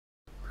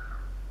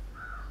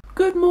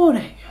Good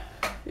morning.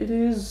 It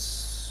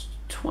is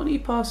 20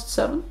 past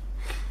 7.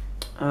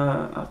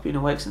 I've been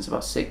awake since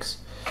about 6.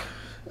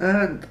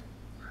 And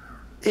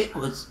it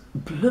was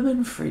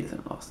blooming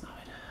freezing last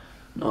night.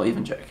 Not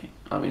even joking.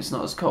 I mean, it's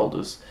not as cold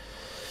as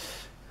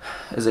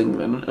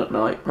England at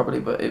night, probably,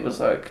 but it was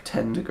like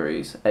 10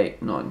 degrees,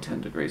 8, 9,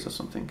 10 degrees or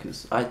something,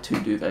 because I had 2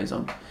 duvets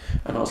on,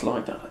 and I was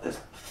lying down like this.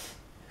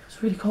 It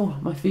was really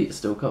cold. My feet are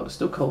still cold. It's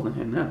still cold in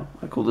here now.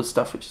 Like all the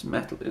stuff which is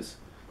metal is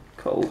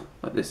cold.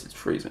 Like this, it's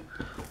freezing.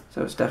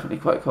 So it's definitely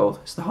quite cold.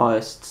 It's the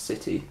highest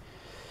city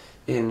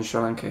in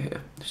Sri Lanka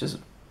here, which is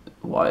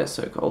why it's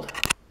so cold.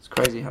 It's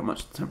crazy how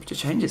much the temperature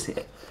changes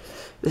here.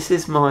 This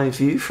is my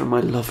view from my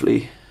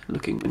lovely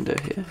looking window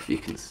here, if you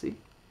can see.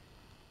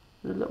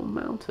 There's a little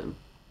mountain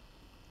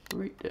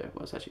right there.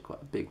 Well, it's actually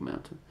quite a big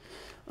mountain.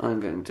 I'm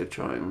going to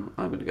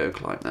go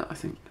climb that, I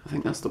think. I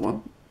think that's the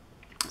one.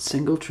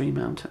 Single tree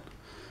mountain.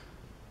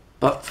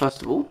 But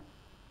first of all,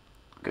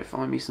 I'll go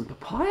find me some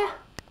papaya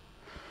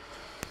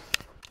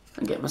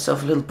and get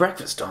myself a little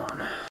breakfast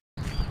on.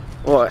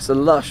 Oh, it's a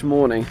lush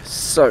morning.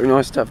 So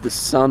nice to have the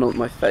sun on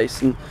my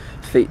face and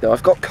feet though.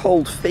 I've got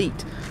cold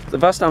feet. It's the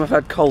first time I've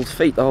had cold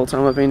feet the whole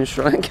time I've been in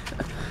Sri Lanka.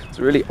 It's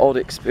a really odd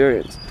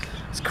experience.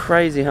 It's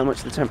crazy how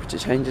much the temperature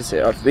changes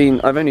here.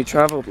 I've only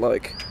travelled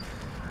like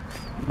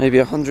maybe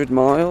 100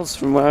 miles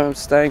from where I was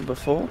staying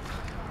before,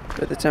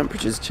 but the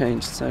temperature's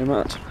changed so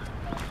much.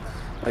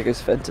 I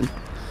guess Fenton.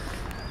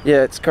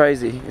 Yeah, it's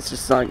crazy. It's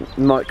just like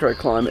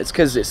microclimate. It's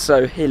because it's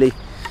so hilly.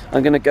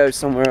 I'm going to go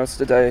somewhere else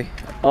today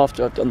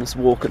after I've done this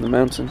walk in the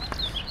mountain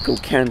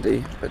called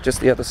Kandy, but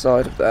just the other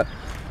side of that,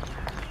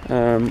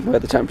 where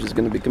the temperature is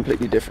going to be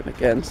completely different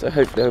again. So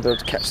hopefully I'll be able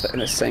to catch that in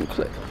the same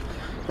clip.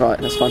 Right,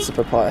 let's find some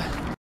papaya.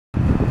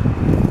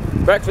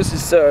 Breakfast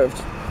is served.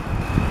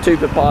 2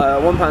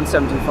 papaya,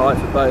 £1.75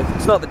 for both.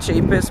 It's not the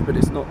cheapest, but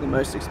it's not the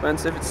most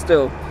expensive. It's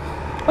still,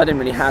 I didn't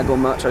really haggle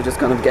much. I just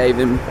kind of gave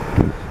him,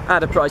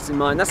 had a price in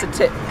mind. That's a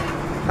tip.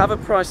 Have a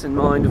price in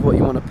mind of what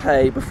you want to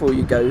pay before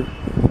you go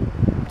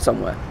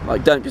somewhere.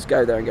 Like, don't just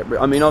go there and get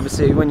I mean,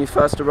 obviously when you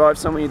first arrive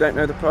somewhere you don't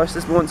know the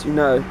prices, but once you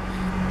know,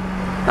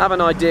 have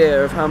an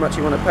idea of how much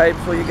you want to pay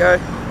before you go.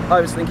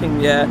 I was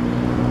thinking, yeah,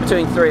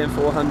 between 300 and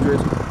 400.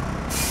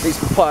 These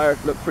papaya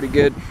look pretty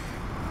good,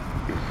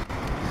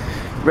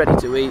 ready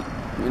to eat,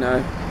 you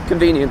know,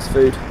 convenience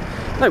food.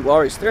 No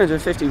worries,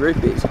 350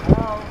 rupees.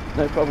 Hello.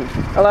 No problem.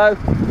 Hello.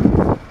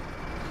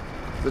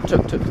 The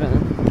tuk-tuk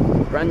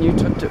van, brand new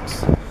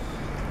tuk-tuks.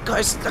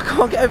 Guys, I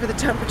can't get over the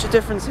temperature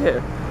difference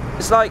here.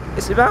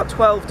 It's about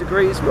 12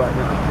 degrees right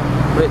now,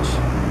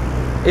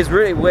 which is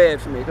really weird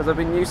for me because I've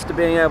been used to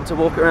being able to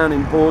walk around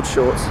in board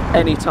shorts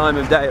any time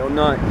of day or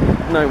night,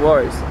 no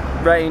worries,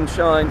 rain,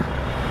 shine.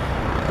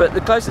 But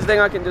the closest thing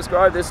I can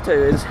describe this to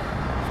is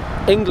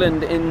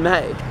England in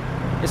May.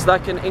 It's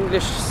like an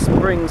English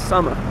spring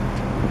summer.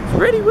 It's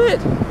really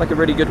weird, like a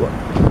really good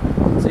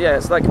one. So yeah,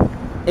 it's like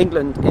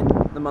England in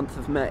the month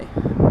of May.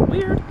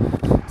 Weird.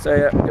 So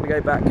yeah, I'm gonna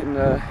go back and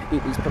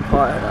eat these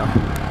papaya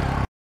now.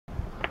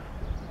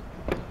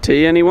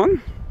 Tea,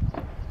 anyone?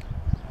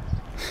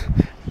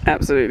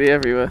 Absolutely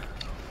everywhere.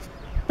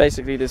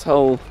 Basically this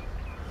whole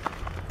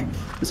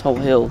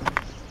hill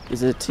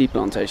is a tea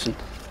plantation.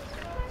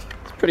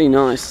 It's pretty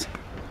nice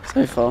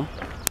so far.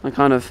 I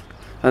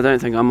don't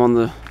think I'm on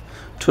the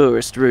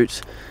tourist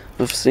route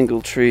of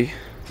Single Tree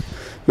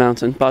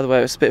Mountain. By the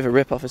way, it's a bit of a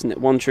rip-off, isn't it?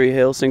 One Tree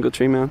Hill, Single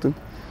Tree Mountain.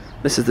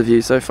 This is the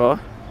view so far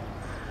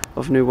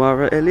of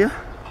Nuwara Eliya.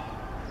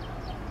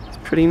 It's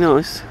pretty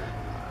nice.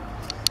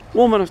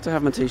 Warm enough to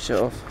have my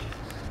t-shirt off.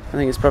 I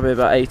think it's probably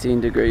about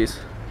 18 degrees.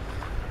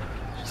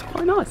 Which is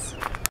quite nice.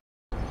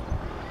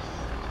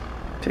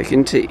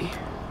 Picking tea.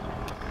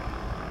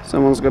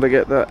 Someone's got to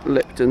get that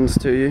Lipton's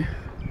to you.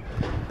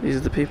 These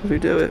are the people who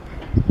do it.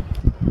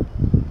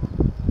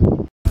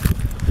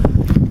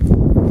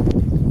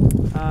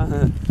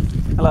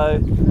 Hello.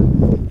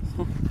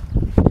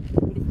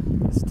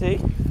 It's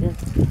tea? Yeah.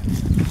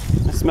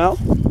 I smell?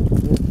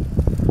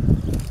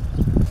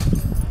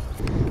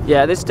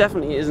 Yeah, this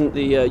definitely isn't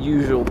the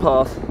usual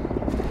path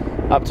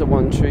up to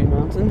One Tree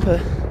Mountain, but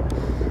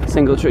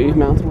Single Tree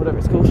Mountain, whatever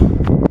it's called.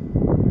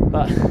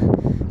 But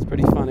it's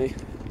pretty funny.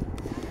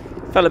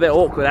 Felt a bit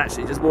awkward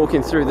actually, just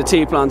walking through the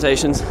tea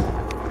plantations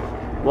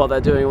while they're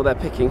doing all their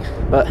picking.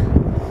 But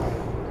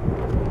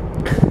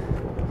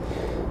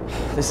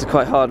this is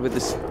quite hard with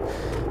this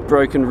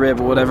broken rib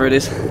or whatever it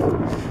is.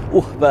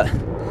 Ooh, but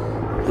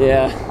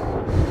yeah,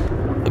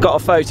 I got a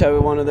photo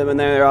with one of them and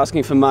they were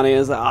asking for money. I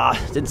was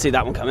like, didn't see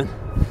that one coming.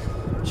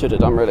 Should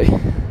have done really.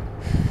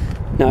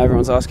 Now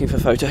everyone's asking for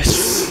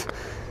photos.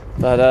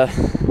 But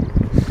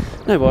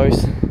no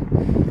worries.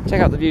 Check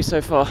out the view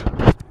so far.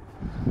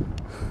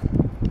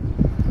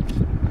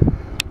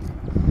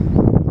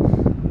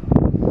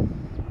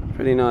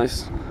 Pretty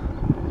nice.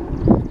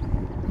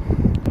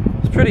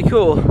 It's pretty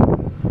cool.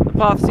 The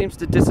path seems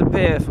to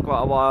disappear for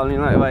quite a while and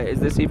you're like, wait, is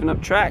this even up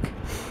track?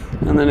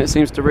 And then it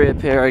seems to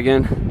reappear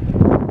again.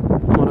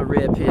 I'm on a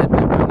reappeared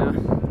bit right now.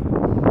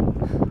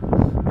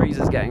 Breeze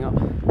is getting up.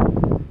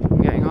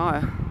 I'm getting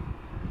higher.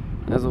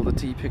 There's all the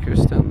tea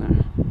pickers down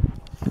there.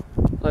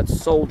 let's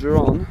soldier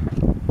on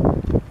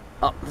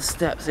up the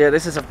steps. Yeah,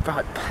 this is a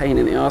right pain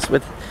in the arse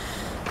with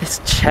this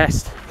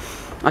chest.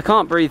 I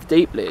can't breathe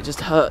deeply, it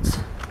just hurts.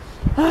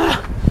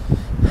 Ah.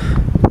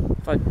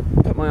 If I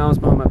put my arms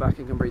behind my back,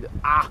 I can breathe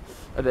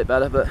a bit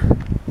better, but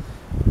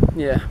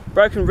yeah.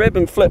 Broken rib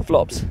and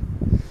flip-flops.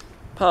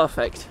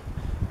 Perfect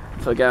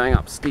for going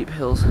up steep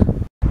hills.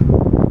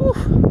 Whew.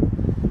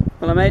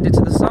 Well, I made it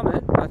to the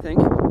summit, I think.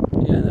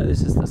 Yeah, no,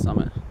 this is the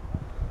summit.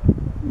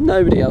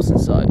 Nobody else in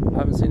sight. I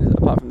haven't seen it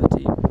apart from the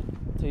tea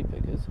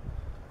pickers.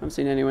 I haven't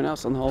seen anyone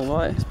else on the whole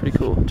way. It's pretty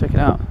cool. Check it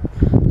out.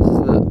 This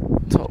is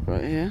the top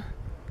right here.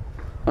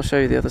 I'll show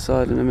you the other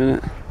side in a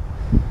minute.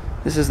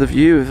 This is the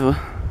view of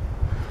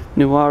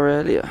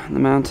Nuwara Eliya, the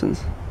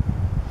mountains.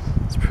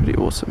 It's pretty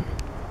awesome.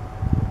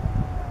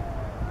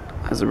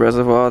 There's a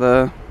reservoir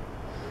there.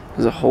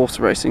 There's a horse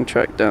racing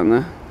track down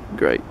there.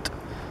 Great.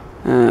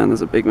 And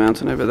there's a big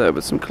mountain over there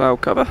with some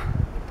cloud cover.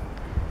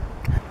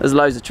 There's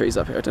loads of trees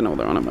up here. I don't know what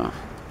they're on about.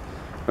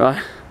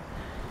 Right.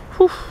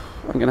 Whew.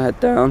 I'm gonna head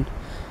down.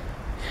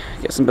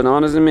 Get some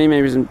bananas in me,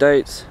 maybe some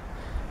dates.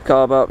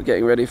 Carb up,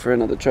 getting ready for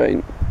another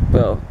train.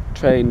 Well,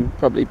 train,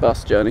 probably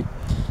bus journey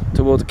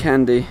towards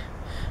Kandy.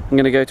 I'm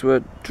gonna go to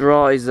a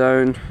dry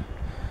zone,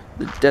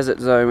 the desert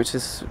zone, which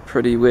is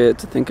pretty weird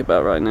to think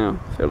about right now.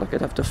 I feel like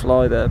I'd have to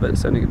fly there, but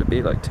it's only gonna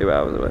be like 2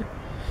 hours away.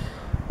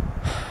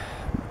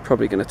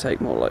 Probably gonna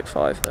take more like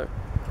 5 though.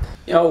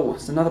 Yo,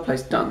 it's another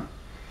place done.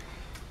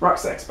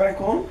 Rucksack's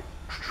back on.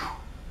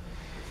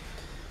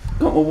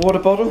 Got my water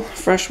bottle,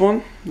 fresh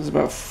one. There's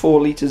about 4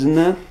 litres in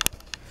there.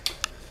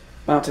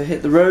 About to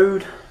hit the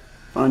road,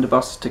 find a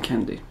bus to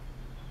Kandy.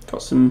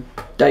 Got some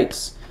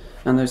dates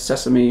and those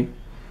sesame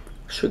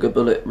sugar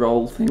bullet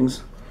roll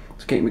things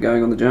to keep me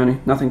going on the journey.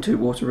 Nothing too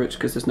water rich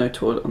because there's no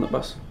toilet on the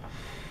bus.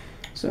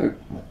 So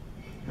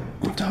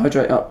I have to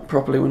hydrate up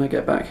properly when I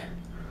get back.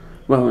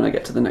 Well, when I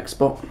get to the next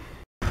spot.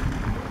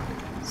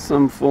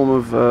 Some form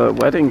of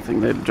wedding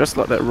thing. They're dressed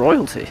like they're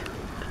royalty.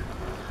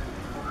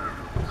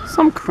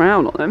 Some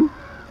crown on them.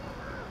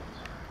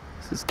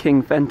 This is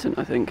King Fenton,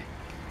 I think.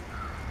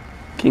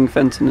 King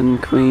Fenton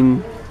and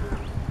Queen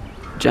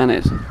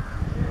Janet.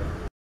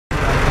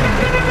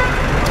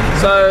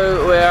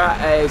 So we're at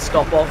a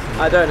stop off.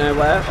 I don't know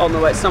where. On the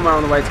way, somewhere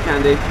on the way to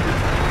Kandy.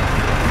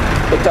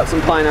 Picked up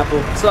some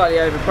pineapple. Slightly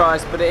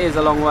overpriced, but it is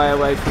a long way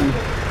away from.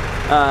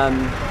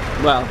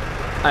 Well,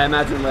 I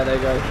imagine where they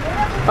go.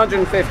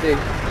 150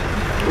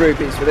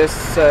 rupees for this,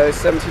 so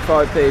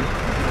 75p.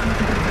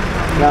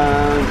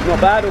 Not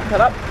bad, all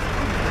cut up.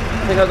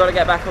 I think I've got to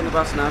get back on the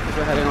bus now because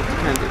we're heading off to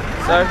Kandy.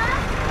 So,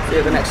 see you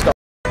at the next stop.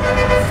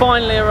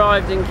 Finally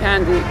arrived in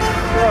Kandy.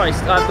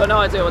 Christ, I've got no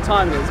idea what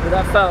time it is, but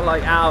that felt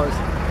like hours.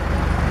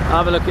 I'll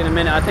have a look in a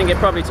minute. I think it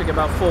probably took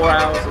about 4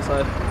 hours or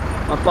so.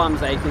 My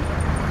bum's aching.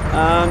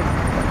 No.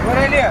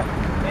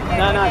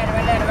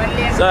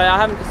 So I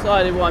haven't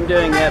decided what I'm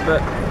doing yet,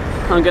 but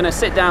I'm going to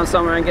sit down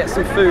somewhere and get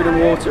some food and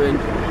water in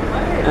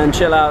and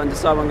chill out and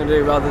decide what I'm going to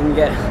do rather than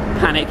get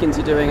panic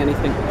into doing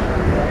anything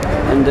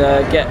and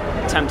get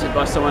tempted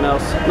by someone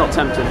else. Not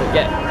tempted, but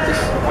get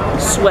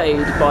just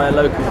swayed by a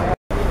local.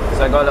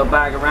 So I got a little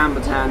bag of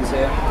rambutans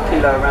here,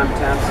 kilo of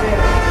rambutans.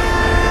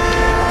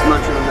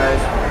 Munching on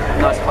those.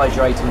 Nice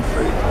hydrating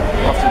fruit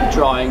after the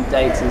drying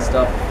dates and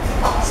stuff.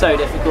 So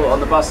difficult on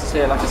the buses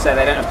here. Like I said,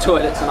 they don't have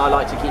toilets and I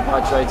like to keep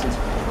hydrated.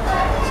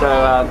 So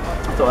I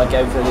thought I'd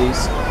go for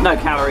these. No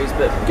calories,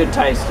 but good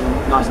taste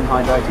and nice and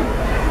hydrating.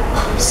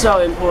 So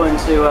important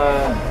to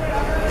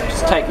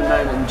just take a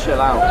moment and chill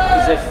out.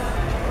 Because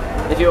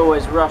if you're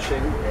always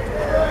rushing,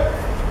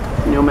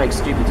 you'll make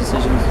stupid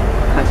decisions.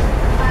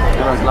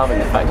 Everyone's loving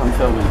the fact I'm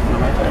filming on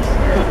my face.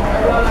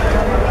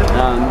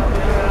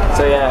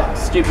 So yeah,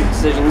 stupid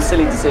decisions,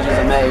 silly decisions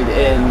are made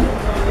in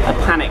a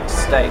panicked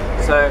state.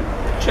 So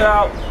chill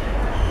out,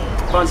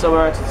 find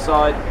somewhere to the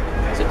side,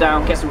 sit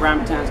down, get some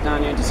rambutans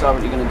down here and decide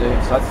what you're going to do.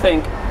 So I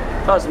think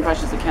first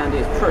impressions of Kandy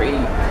is pretty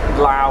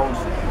loud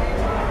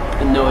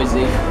and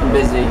noisy and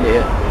busy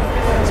here.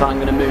 So I'm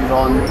going to move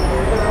on.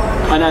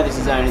 I know this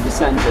is only the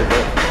centre,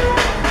 but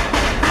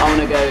I want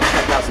to go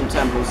check out some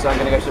temples. So I'm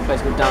going to go to a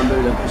place called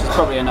Dambulla, which is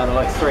probably another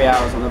like 3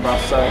 hours on the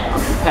bus. So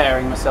I'm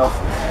preparing myself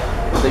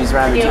with these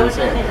rambutans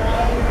here.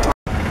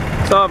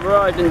 So I've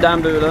arrived in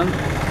Dambulla.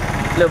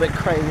 A little bit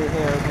crazy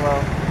here as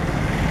well.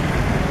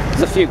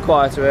 There's a few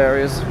quieter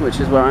areas, which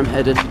is where I'm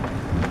headed.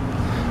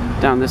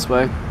 Down this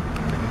way.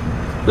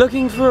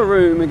 Looking for a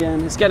room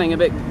again. It's getting a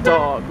bit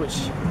dark,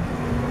 which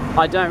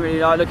I don't really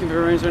like looking for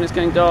rooms when it's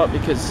getting dark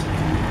because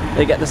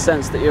they get the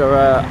sense that you're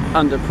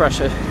under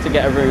pressure to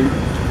get a room.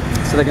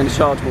 So they're going to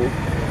charge more.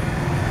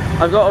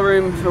 I've got a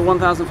room for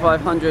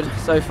 1,500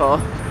 so far.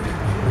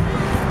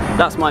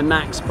 That's my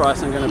max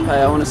price I'm going to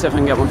pay. I want to see if I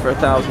can get one for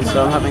 1,000,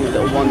 so I'm having a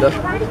little wander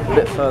a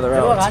bit further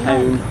out of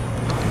town.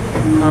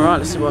 Alright,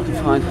 let's see what I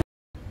can find.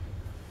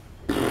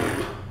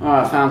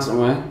 Alright, I found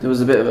somewhere. There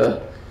was a bit of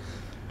a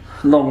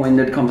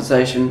long-winded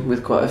conversation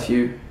with quite a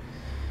few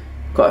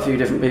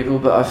different people,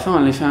 but I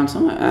finally found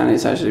somewhere and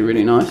it's actually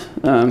really nice.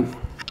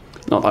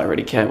 Not that I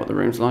really care what the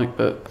room's like,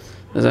 but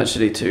There's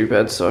actually 2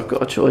 beds, so I've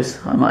got a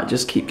choice. I might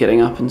just keep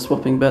getting up and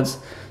swapping beds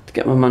to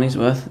get my money's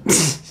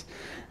worth.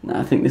 No,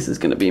 I think this is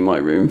going to be my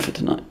room for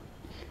tonight.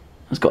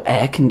 It's got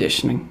air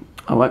conditioning.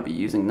 I won't be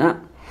using that.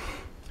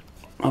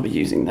 I'll be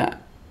using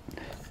that.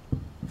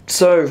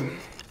 So,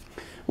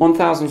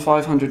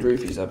 1,500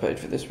 rupees I paid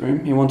for this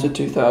room. He wanted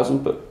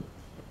 2,000, but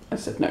I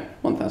said no.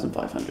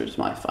 1,500 is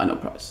my final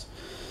price.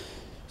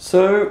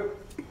 So,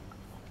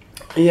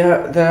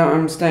 yeah, there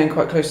I'm staying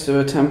quite close to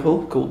a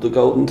temple called the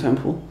Golden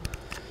Temple.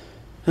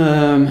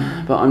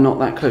 But I'm not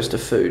that close to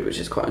food, which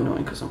is quite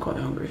annoying because I'm quite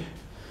hungry.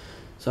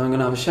 So I'm going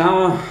to have a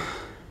shower,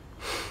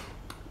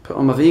 put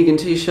on my vegan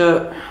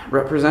t-shirt,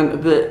 represent a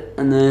bit,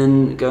 and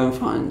then go and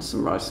find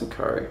some rice and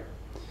curry.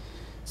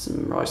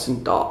 Some rice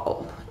and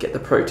dal. Get the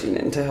protein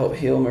in to help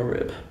heal my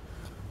rib.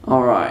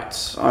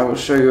 Alright, I will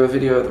show you a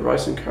video of the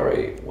rice and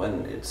curry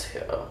when it's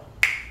here.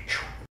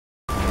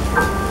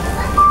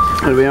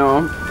 Here we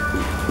are.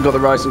 We've got the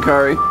rice and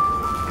curry.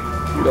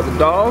 We've got the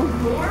dal,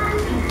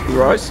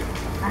 rice,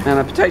 and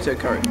a potato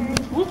curry.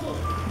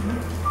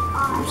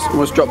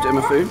 Almost dropped it in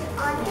my food.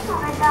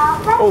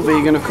 All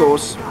vegan, of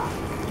course.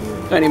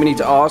 Don't even need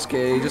to ask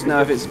here, you just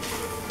know if it's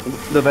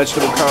the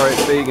vegetable curry,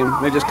 it's vegan.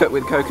 They just cook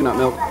with coconut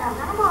milk.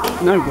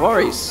 No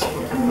worries.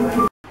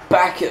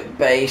 Back at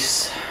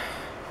base.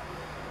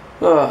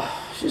 Oh,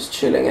 just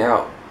chilling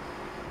out.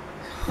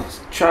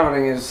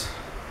 Travelling it's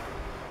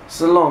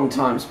a long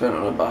time spent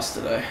on a bus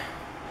today.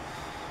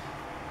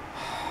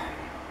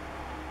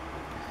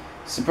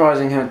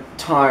 Surprising how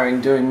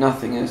tiring doing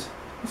nothing is.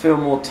 I feel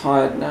more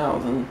tired now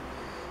than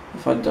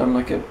if I'd done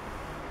like a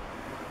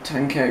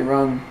 10k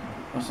run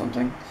or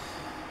something.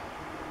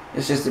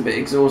 It's just a bit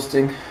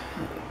exhausting.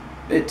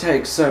 It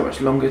takes so much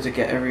longer to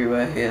get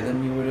everywhere here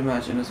than you would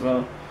imagine as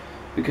well,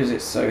 because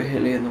it's so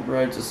hilly and the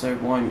roads are so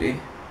windy.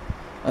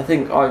 I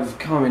think I've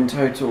come in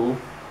total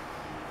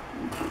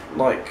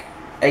like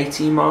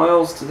 80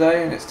 miles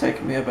today, and it's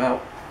taken me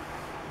about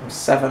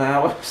 7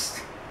 hours.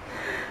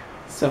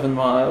 7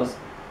 miles.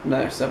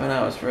 No, 7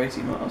 hours for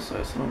 80 miles, so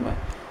it's a long way.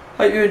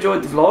 Hope you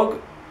enjoyed the vlog.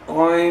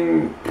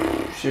 I'm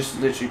just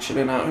literally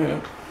chilling out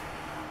here.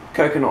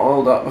 Coconut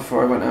oiled up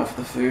before I went out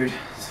for the food.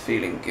 It's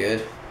feeling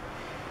good. It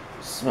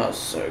smells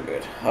so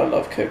good. I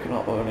love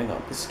coconut oiling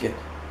up the skin.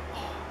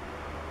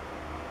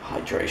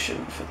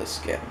 Hydration for the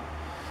skin.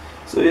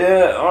 So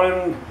yeah,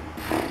 I'm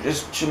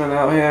just chilling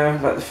out here.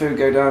 Let the food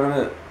go down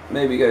a bit.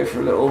 Maybe go for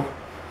a little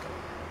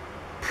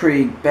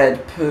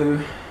pre-bed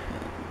poo.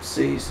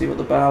 See what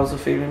the bowels are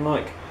feeling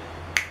like.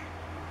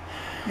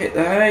 Hit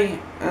the hay,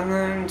 and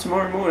then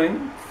tomorrow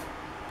morning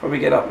probably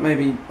get up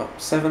maybe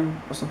up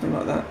 7 or something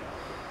like that.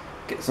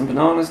 Get some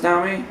bananas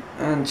down me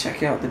and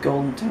check out the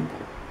Golden Temple.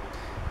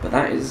 But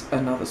that is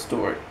another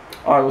story.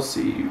 I will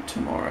see you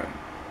tomorrow.